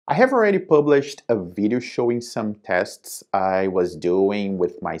I have already published a video showing some tests I was doing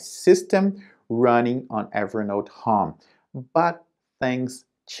with my system running on Evernote Home, but things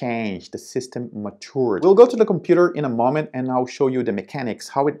changed. The system matured. We'll go to the computer in a moment and I'll show you the mechanics,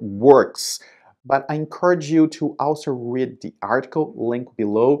 how it works. But I encourage you to also read the article link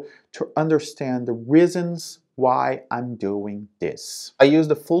below to understand the reasons why I'm doing this. I use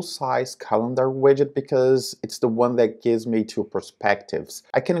the full-size calendar widget because it's the one that gives me two perspectives.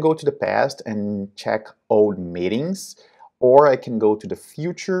 I can go to the past and check old meetings, or I can go to the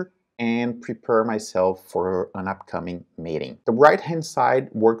future and prepare myself for an upcoming meeting. The right-hand side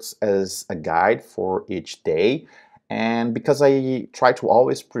works as a guide for each day. And because I try to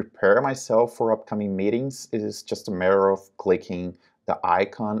always prepare myself for upcoming meetings, it is just a matter of clicking the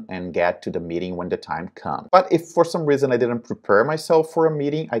icon and get to the meeting when the time comes. But if for some reason I didn't prepare myself for a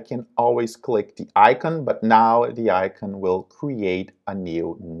meeting, I can always click the icon, but now the icon will create a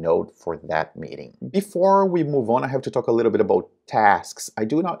new note for that meeting. Before we move on, I have to talk a little bit about tasks. I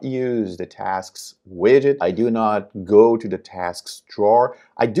do not use the tasks widget. I do not go to the tasks drawer.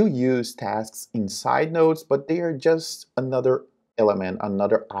 I do use tasks inside notes, but they are just another element,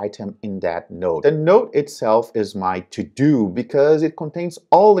 another item in that note. The note itself is my to-do because it contains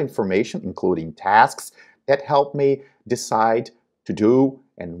all information, including tasks, that help me decide to do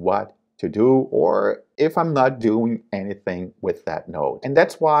and what to do, or if I'm not doing anything with that note. And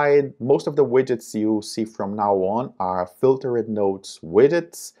that's why most of the widgets you see from now on are filtered notes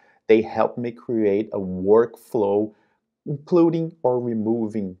widgets. They help me create a workflow, including or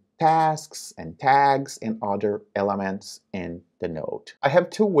removing tasks and tags and other elements in the note. I have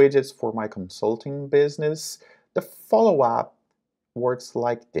two widgets for my consulting business. The follow-up works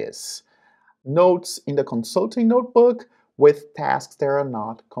like this. Notes in the consulting notebook with tasks that are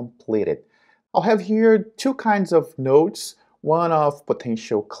not completed. I'll have here two kinds of notes. One of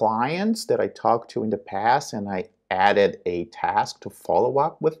potential clients that I talked to in the past and I added a task to follow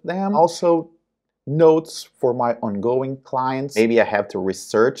up with them. Also, notes for my ongoing clients. Maybe I have to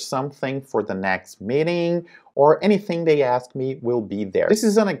research something for the next meeting, or anything they ask me will be there. This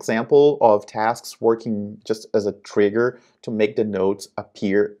is an example of tasks working just as a trigger to make the notes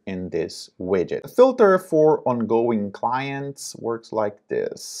appear in this widget. The filter for ongoing clients works like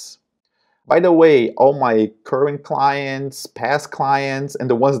this. By the way, all my current clients, past clients, and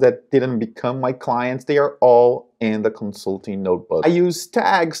the ones that didn't become my clients, they are all in the consulting notebook. I use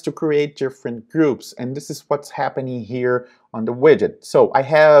tags to create different groups, and this is what's happening here on the widget. So I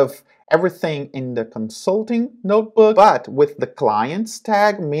have everything in the consulting notebook, but with the clients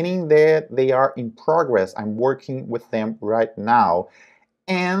tag, meaning that they are in progress. I'm working with them right now,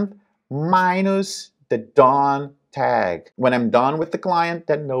 and minus the done tag. When I'm done with the client,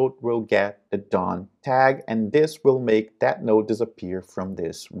 that note will get the done tag, and this will make that note disappear from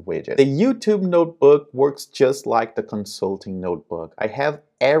this widget. The YouTube notebook works just like the consulting notebook. I have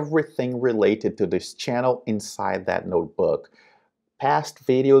everything related to this channel inside that notebook. Past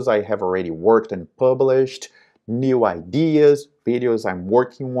videos I have already worked and published, new ideas, videos I'm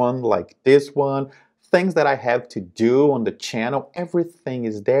working on like this one, things that I have to do on the channel, everything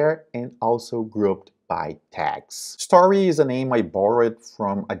is there and also grouped by tags. Story is a name I borrowed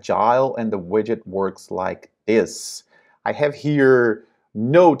from Agile, and the widget works like this. I have here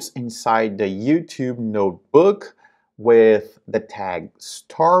notes inside the YouTube notebook with the tag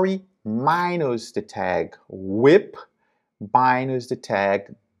story minus the tag whip minus the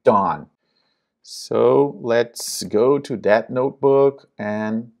tag done. So let's go to that notebook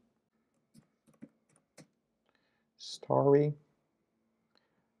and story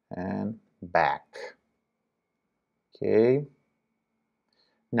and back. Okay,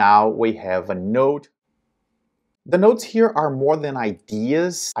 now we have a note. The notes here are more than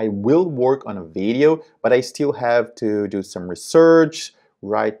ideas. I will work on a video, but I still have to do some research,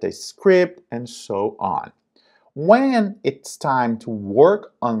 write the script, and so on. When it's time to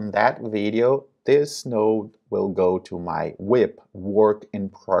work on that video, this note will go to my WIP, Work in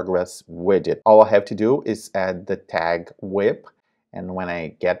Progress widget. All I have to do is add the tag WIP, and when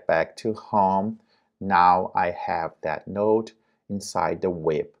I get back to home, now I have that note inside the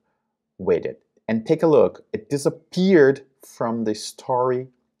WIP widget. And take a look, it disappeared from the story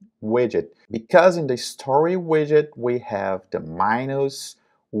widget because in the story widget we have the minus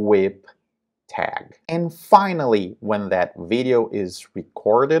WIP tag. And finally, when that video is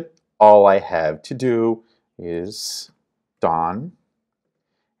recorded, all I have to do is done.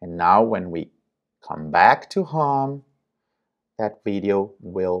 And now when we come back to home, that video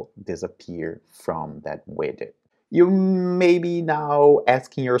will disappear from that widget. You may be now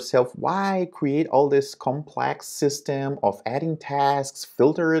asking yourself, why create all this complex system of adding tasks,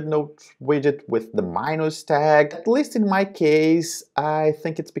 filter a note widget with the minus tag? At least in my case, I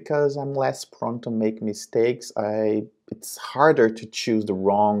think it's because I'm less prone to make mistakes. It's harder to choose the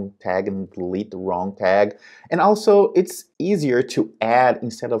wrong tag and delete the wrong tag. And also, it's easier to add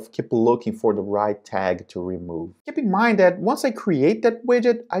instead of keep looking for the right tag to remove. Keep in mind that once I create that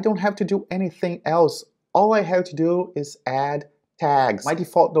widget, I don't have to do anything else. All I have to do is add tags. My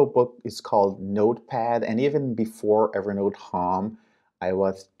default notebook is called Notepad, and even before Evernote Home, I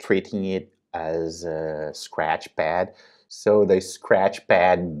was treating it as a scratch pad. So the scratch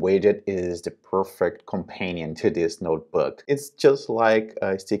pad widget is the perfect companion to this notebook. It's just like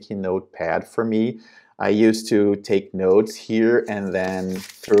a sticky notepad for me. I used to take notes here and then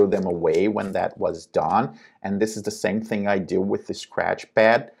throw them away when that was done. And this is the same thing I do with the scratch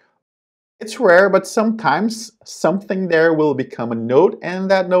pad. It's rare, but sometimes something there will become a note,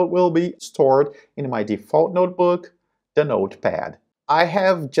 and that note will be stored in my default notebook, the Notepad. I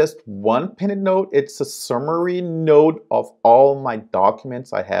have just one pinned note. It's a summary note of all my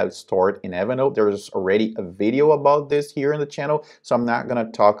documents I have stored in Evernote. There's already a video about this here in the channel, so I'm not going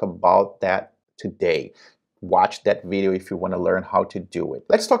to talk about that today. Watch that video if you want to learn how to do it.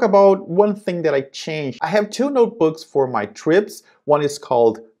 Let's talk about one thing that I changed. I have two notebooks for my trips. One is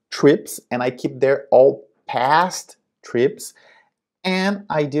called Trips, and I keep there all past trips. And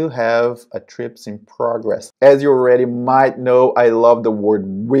I do have a trips in progress. As you already might know, I love the word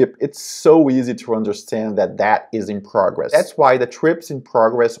WIP. It's so easy to understand that that is in progress. That's why the trips in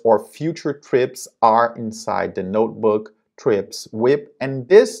progress or future trips are inside the notebook trips WIP. And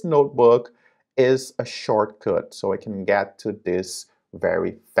this notebook is a shortcut, so I can get to this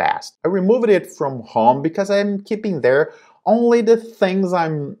very fast. I removed it from home because I'm keeping there only the things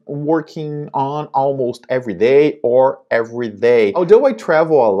I'm working on almost every day or every day. Although I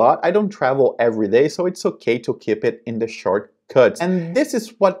travel a lot, I don't travel every day, so it's okay to keep it in the shortcuts. And this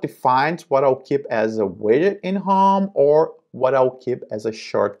is what defines what I'll keep as a widget in home or what I'll keep as a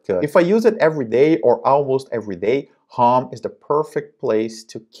shortcut. If I use it every day or almost every day, home is the perfect place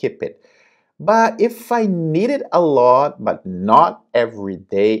to keep it. But if I need it a lot, but not every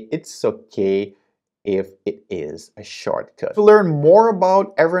day, it's okay if it is a shortcut. To learn more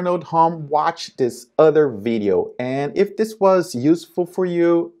about Evernote Home, watch this other video. And if this was useful for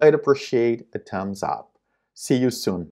you, I'd appreciate a thumbs up. See you soon.